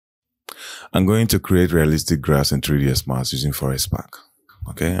I'm going to create realistic grass in 3D Smart using Forest Pack.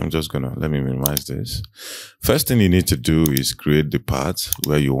 Okay, I'm just gonna, let me minimize this. First thing you need to do is create the part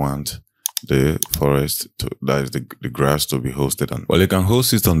where you want the forest to, that is the grass to be hosted on. Well, you can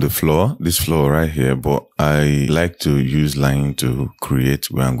host it on the floor, this floor right here, but I like to use line to create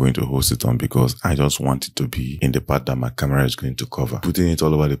where I'm going to host it on because I just want it to be in the part that my camera is going to cover. Putting it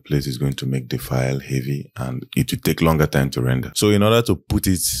all over the place is going to make the file heavy and it will take longer time to render. So in order to put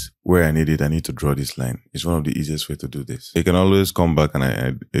it where I need it, I need to draw this line. It's one of the easiest way to do this. You can always come back and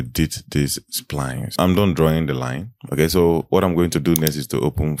I edit these splines. I'm done drawing the line. Okay, so what I'm going to do next is to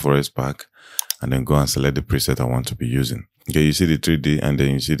open Forest Pack and then go and select the preset I want to be using. Okay, you see the 3D and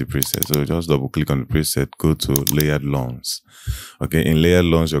then you see the preset. So just double click on the preset, go to layered lawns. Okay, in layered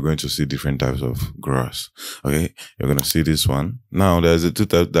lawns, you're going to see different types of grass. Okay, you're going to see this one. Now there are two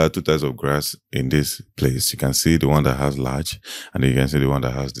types of grass in this place. You can see the one that has large and then you can see the one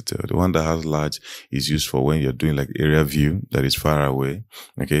that has detail. The one that has large is used for when you're doing like area view that is far away.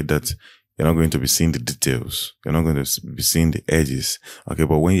 Okay, that you're not going to be seeing the details. You're not going to be seeing the edges. Okay,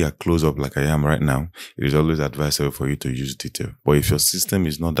 but when you're close up like I am right now, it is always advisable for you to use detail. But if your system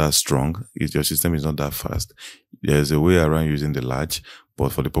is not that strong, if your system is not that fast, there's a way around using the large.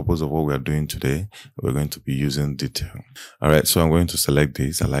 But for the purpose of what we are doing today, we're going to be using detail. All right, so I'm going to select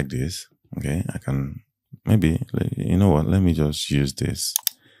this. I like this. Okay, I can maybe, you know what? Let me just use this.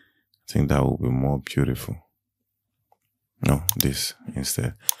 I think that will be more beautiful. No, this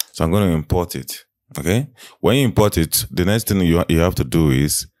instead. So I'm going to import it. Okay. When you import it, the next thing you have to do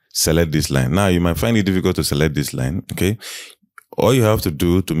is select this line. Now you might find it difficult to select this line. Okay. All you have to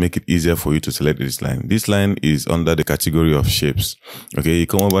do to make it easier for you to select this line is under the category of shapes. Okay. You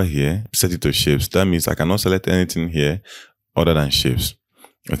come over here, set it to shapes. That means I cannot select anything here other than shapes.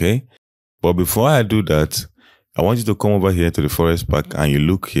 Okay. But before I do that, I want you to come over here to the Forest Pack and you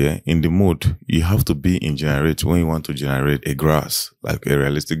look here in the mode. You have to be in generate when you want to generate a grass, like a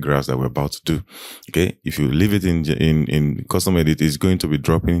realistic grass that we're about to do. Okay. If you leave it in custom edit, it's going to be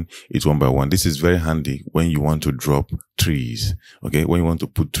dropping it one by one. This is very handy when you want to drop trees. Okay. When you want to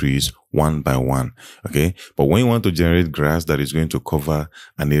put trees one by one. Okay. But when you want to generate grass that is going to cover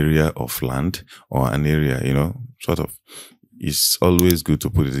an area of land or an area, you know, sort of, it's always good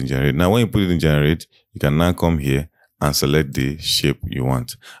to put it in generate. Now, when you put it in generate, you can now come here and select the shape you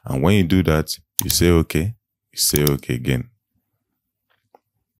want. And when you do that, you say okay, you say okay again.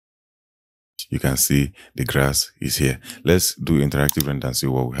 You can see the grass is here. Let's do interactive render and see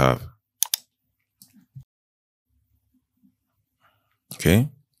what we have. Okay.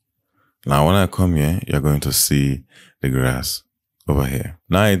 Now, when I come here, you're going to see the grass over here.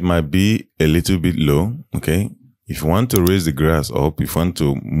 Now, it might be a little bit low. Okay. If you want to raise the grass up, if you want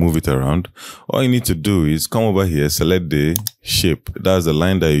to move it around, all you need to do is come over here, select the shape. That's the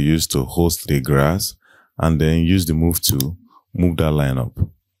line that you use to host the grass, and then use the move to move that line up.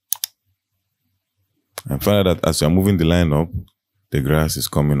 And find out that as you're moving the line up, the grass is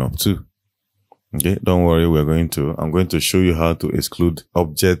coming up too. Okay, don't worry, I'm going to show you how to exclude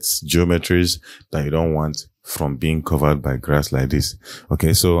objects, geometries that you don't want from being covered by grass like this.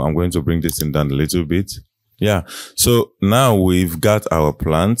 Okay, so I'm going to bring this thing down a little bit. Yeah. So now we've got our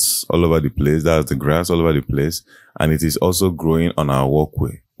plants all over the place. That's the grass all over the place. And it is also growing on our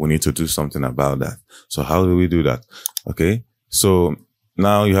walkway. We need to do something about that. So how do we do that? Okay. So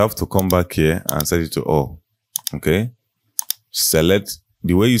now you have to come back here and set it to all. Okay. Select.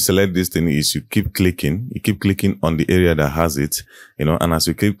 The way you select this thing is you keep clicking on the area that has it, you know, and as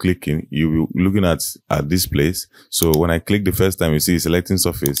you keep clicking, you'll be looking at this place. So when I click the first time, you see selecting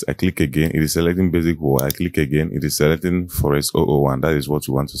surface, I click again, it is selecting basic wall, I click again, it is selecting forest 001. That is what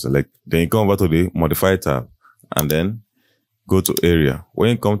you want to select. Then you come over to the modify tab and then go to area. When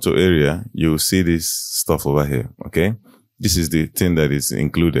you come to area, you'll see this stuff over here. Okay. This is the thing that is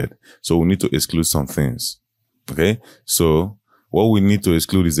included. So we need to exclude some things. Okay. So what we need to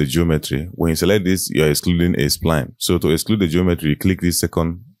exclude is the geometry. When you select this, you are excluding a spline. So to exclude the geometry, you click this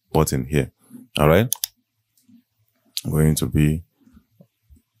second button here. All right. I'm going to be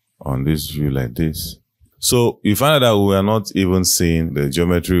on this view like this. So you find out that we are not even seeing the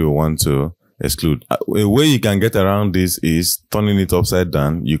geometry we want to exclude. A way you can get around this is turning it upside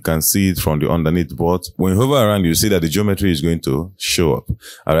down. You can see it from the underneath, but when you hover around, you see that the geometry is going to show up.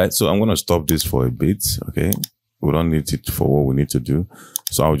 All right. So I'm going to stop this for a bit. Okay. We don't need it for what we need to do.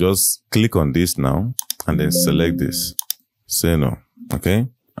 So I'll just click on this now and then select this. Say no. Okay.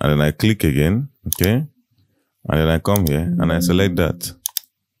 And then I click again. Okay. And then I come here and I select that.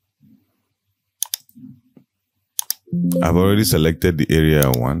 I've already selected the area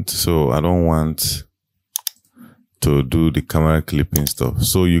I want. So I don't want to do the camera clipping stuff.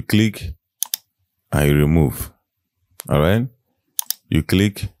 So you click and you remove. All right. You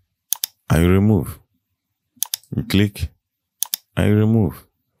click and you remove. You click and you remove.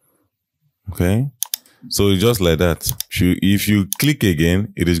 Okay. So it's just like that. If you click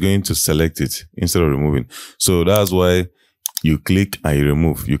again, it is going to select it instead of removing. So that's why you click and you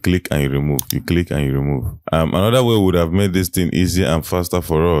remove. You click and you remove. You click and you remove. Another way we would have made this thing easier and faster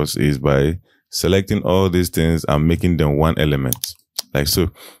for us is by selecting all these things and making them one element. Like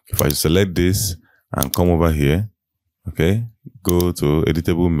so. If I select this and come over here, okay, go to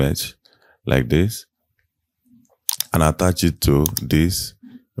editable mesh like this and attach it to this,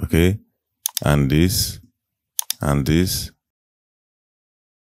 okay, and this, and this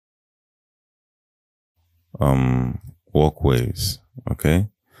walkways. Okay,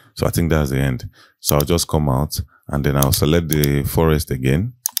 so I think that's the end. So I'll just come out and then I'll select the forest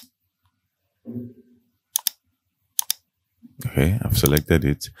again. Okay, I've selected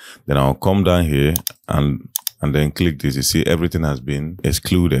it. Then I'll come down here and then click this. You see everything has been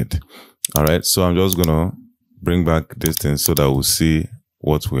excluded. All right, so I'm just gonna bring back this thing so that we'll see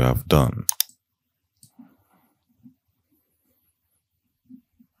what we have done.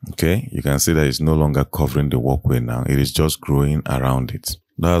 Okay, you can see that it's no longer covering the walkway now. It is just growing around it.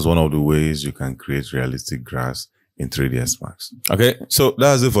 That's one of the ways you can create realistic grass in 3ds Max. Okay, so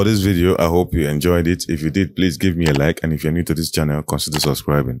that's it for this video. I hope you enjoyed it. If you did, please give me a like. And if you're new to this channel, consider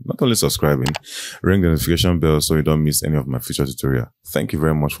subscribing. Not only subscribing, ring the notification bell so you don't miss any of my future tutorials. Thank you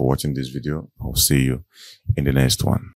very much for watching this video. I'll see you in the next one.